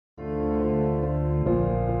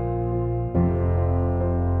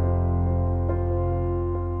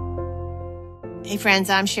Hey friends,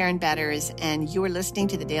 I'm Sharon Betters, and you are listening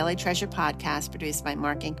to the Daily Treasure podcast produced by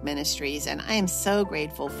Mark Inc. Ministries, and I am so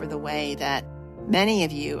grateful for the way that many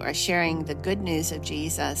of you are sharing the good news of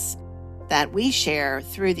Jesus that we share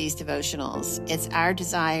through these devotionals. It's our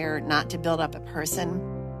desire not to build up a person,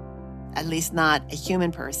 at least not a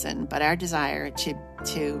human person, but our desire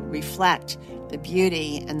to reflect the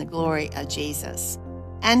beauty and the glory of Jesus,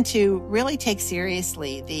 and to really take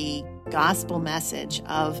seriously the gospel message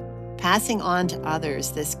of passing on to others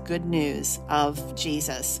this good news of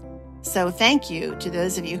Jesus. So thank you to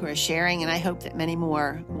those of you who are sharing, and I hope that many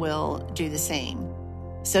more will do the same.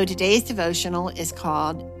 So today's devotional is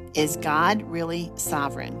called, Is God Really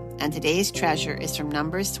Sovereign? And today's treasure is from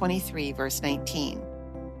Numbers 23, verse 19.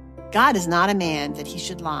 God is not a man that he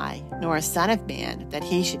should lie, nor a son of man that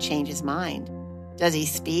he should change his mind. Does he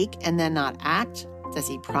speak and then not act? Does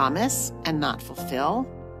he promise and not fulfill?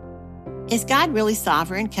 Is God really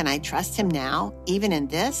sovereign? Can I trust him now, even in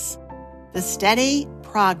this? The steady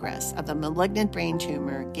progress of the malignant brain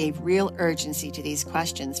tumor gave real urgency to these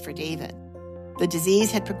questions for David. The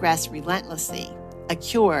disease had progressed relentlessly. A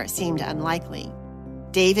cure seemed unlikely.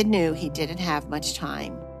 David knew he didn't have much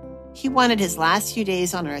time. He wanted his last few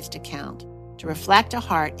days on earth to count, to reflect a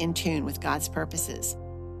heart in tune with God's purposes.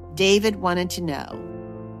 David wanted to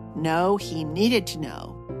know. No, he needed to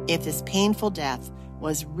know if this painful death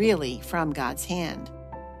was really from God's hand.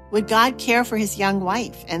 Would God care for his young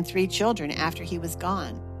wife and 3 children after he was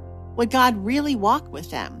gone? Would God really walk with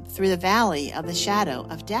them through the valley of the shadow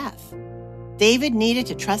of death? David needed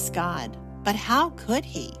to trust God, but how could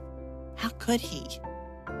he? How could he?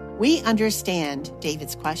 We understand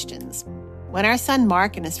David's questions. When our son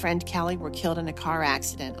Mark and his friend Kelly were killed in a car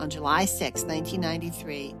accident on July 6,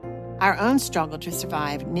 1993, our own struggle to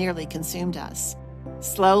survive nearly consumed us.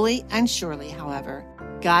 Slowly and surely, however,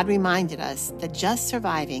 God reminded us that just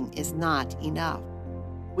surviving is not enough.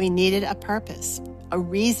 We needed a purpose, a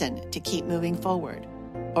reason to keep moving forward,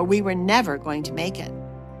 or we were never going to make it.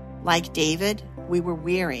 Like David, we were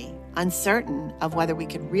weary, uncertain of whether we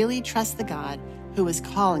could really trust the God who was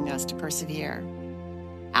calling us to persevere.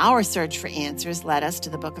 Our search for answers led us to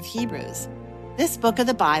the book of Hebrews. This book of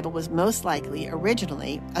the Bible was most likely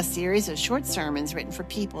originally a series of short sermons written for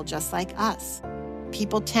people just like us.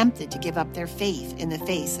 People tempted to give up their faith in the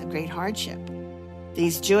face of great hardship.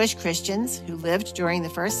 These Jewish Christians who lived during the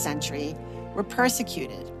first century were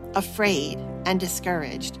persecuted, afraid, and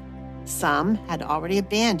discouraged. Some had already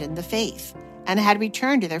abandoned the faith and had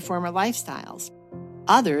returned to their former lifestyles.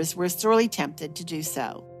 Others were sorely tempted to do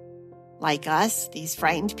so. Like us, these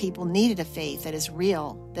frightened people needed a faith that is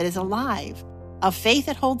real, that is alive, a faith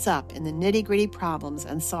that holds up in the nitty-gritty problems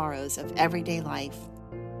and sorrows of everyday life.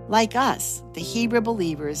 Like us, the Hebrew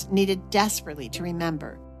believers needed desperately to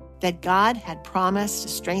remember that God had promised to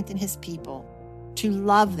strengthen his people, to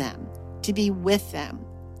love them, to be with them,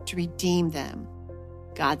 to redeem them.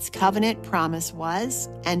 God's covenant promise was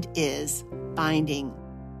and is binding.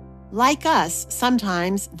 Like us,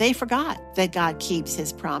 sometimes they forgot that God keeps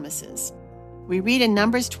his promises. We read in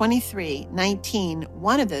Numbers 23:19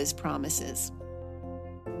 one of those promises.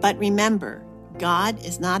 But remember, God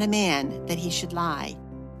is not a man that he should lie,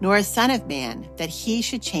 nor a son of man that he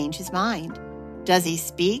should change his mind. Does he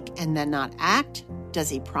speak and then not act? Does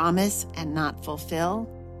he promise and not fulfill?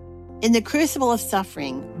 In the crucible of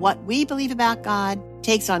suffering, what we believe about God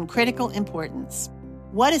takes on critical importance.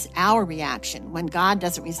 What is our reaction when God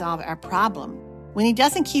doesn't resolve our problem, when he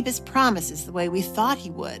doesn't keep his promises the way we thought he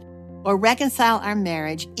would, or reconcile our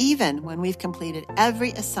marriage even when we've completed every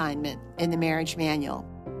assignment in the marriage manual?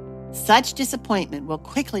 Such disappointment will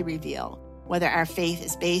quickly reveal whether our faith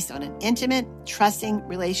is based on an intimate, trusting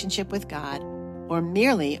relationship with God or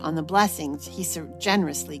merely on the blessings he so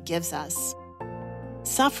generously gives us.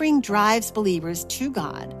 Suffering drives believers to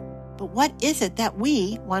God, but what is it that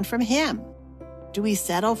we want from him? Do we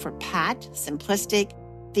settle for pat, simplistic,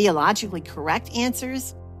 theologically correct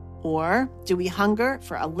answers? Or do we hunger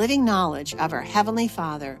for a living knowledge of our Heavenly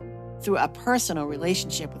Father through a personal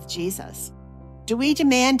relationship with Jesus? Do we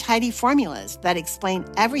demand tidy formulas that explain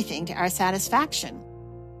everything to our satisfaction?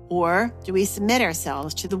 Or do we submit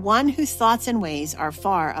ourselves to the one whose thoughts and ways are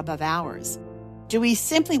far above ours? Do we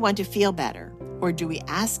simply want to feel better, or do we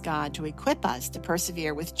ask God to equip us to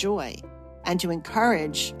persevere with joy and to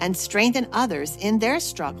encourage and strengthen others in their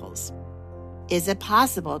struggles? Is it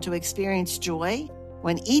possible to experience joy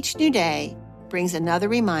when each new day brings another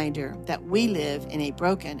reminder that we live in a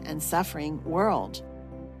broken and suffering world?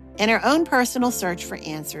 In our own personal search for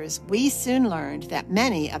answers, we soon learned that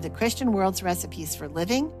many of the Christian world's recipes for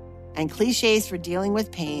living and cliches for dealing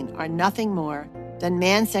with pain are nothing more than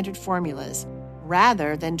man-centered formulas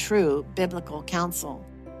rather than true biblical counsel.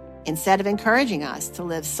 Instead of encouraging us to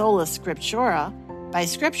live sola scriptura, by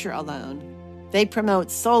Scripture alone, they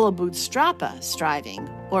promote sola bootstrappa striving,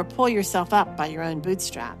 or pull yourself up by your own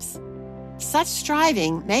bootstraps. Such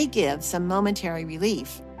striving may give some momentary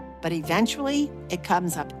relief, but eventually it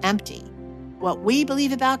comes up empty. What we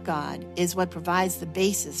believe about God is what provides the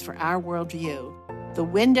basis for our worldview, the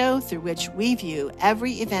window through which we view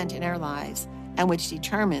every event in our lives and which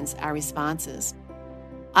determines our responses.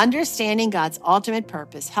 Understanding God's ultimate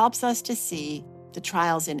purpose helps us to see the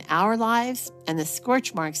trials in our lives and the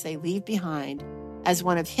scorch marks they leave behind as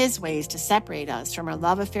one of His ways to separate us from our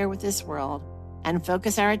love affair with this world and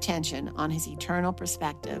focus our attention on His eternal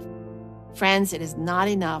perspective. Friends, it is not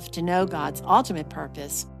enough to know God's ultimate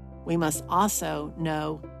purpose. We must also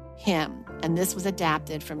know Him. And this was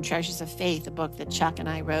adapted from Treasures of Faith, a book that Chuck and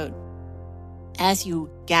I wrote. As you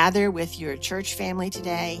gather with your church family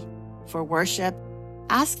today for worship,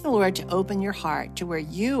 ask the Lord to open your heart to where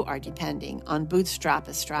you are depending on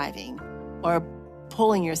bootstrappa striving or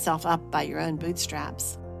pulling yourself up by your own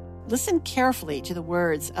bootstraps. Listen carefully to the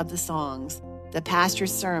words of the songs, the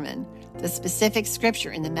pastor's sermon, the specific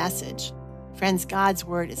scripture in the message. Friends, God's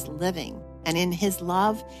word is living, and in His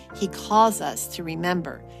love, He calls us to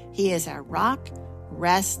remember He is our rock,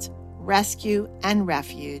 rest, rescue, and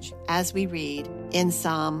refuge, as we read in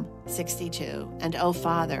Psalm 62. And oh,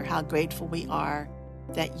 Father, how grateful we are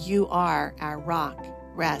that You are our rock,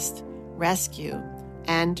 rest, rescue,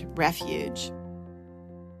 and refuge.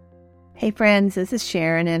 Hey friends, this is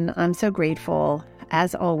Sharon, and I'm so grateful,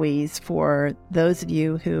 as always, for those of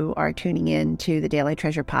you who are tuning in to the Daily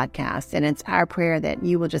Treasure podcast. And it's our prayer that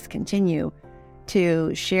you will just continue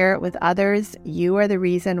to share it with others. You are the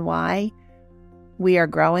reason why we are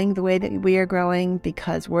growing the way that we are growing,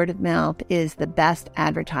 because word of mouth is the best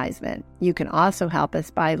advertisement. You can also help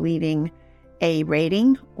us by leaving a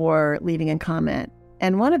rating or leaving a comment.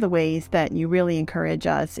 And one of the ways that you really encourage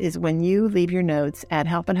us is when you leave your notes at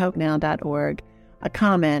helpandhopenow.org, a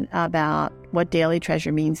comment about what Daily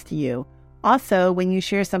Treasure means to you. Also, when you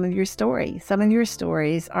share some of your stories. Some of your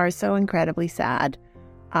stories are so incredibly sad,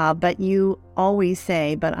 but you always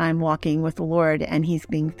say, but I'm walking with the Lord and He's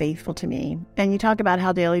being faithful to me. And you talk about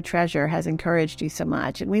how Daily Treasure has encouraged you so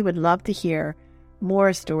much, and we would love to hear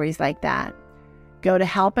more stories like that. Go to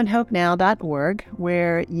helpandhopenow.org,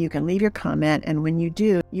 where you can leave your comment, and when you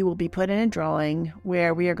do, you will be put in a drawing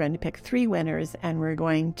where we are going to pick 3 winners, and we're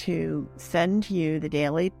going to send you the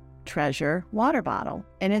Daily Treasure water bottle.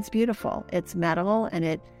 And it's beautiful. It's metal, and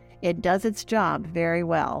it does its job very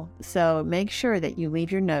well. So make sure that you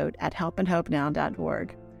leave your note at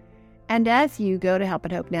helpandhopenow.org. And as you go to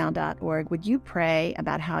helpandhopenow.org, would you pray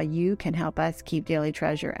about how you can help us keep Daily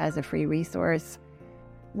Treasure as a free resource?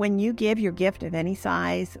 When you give your gift of any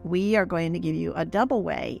size, we are going to give you a double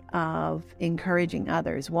way of encouraging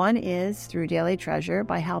others. One is through Daily Treasure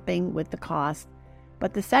by helping with the cost.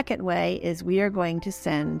 But the second way is we are going to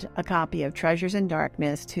send a copy of Treasures in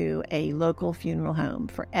Darkness to a local funeral home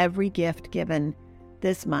for every gift given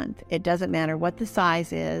this month. It doesn't matter what the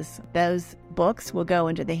size is. Those books will go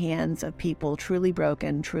into the hands of people truly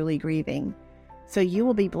broken, truly grieving. So you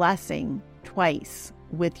will be blessing twice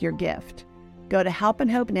with your gift. Go to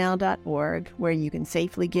helpandhopenow.org, where you can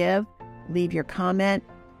safely give, leave your comment.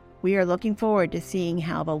 We are looking forward to seeing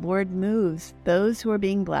how the Lord moves those who are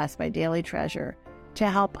being blessed by Daily Treasure to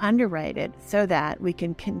help underwrite it so that we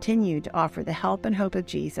can continue to offer the help and hope of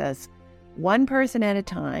Jesus, one person at a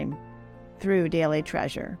time, through Daily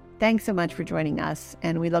Treasure. Thanks so much for joining us,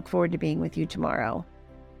 and we look forward to being with you tomorrow.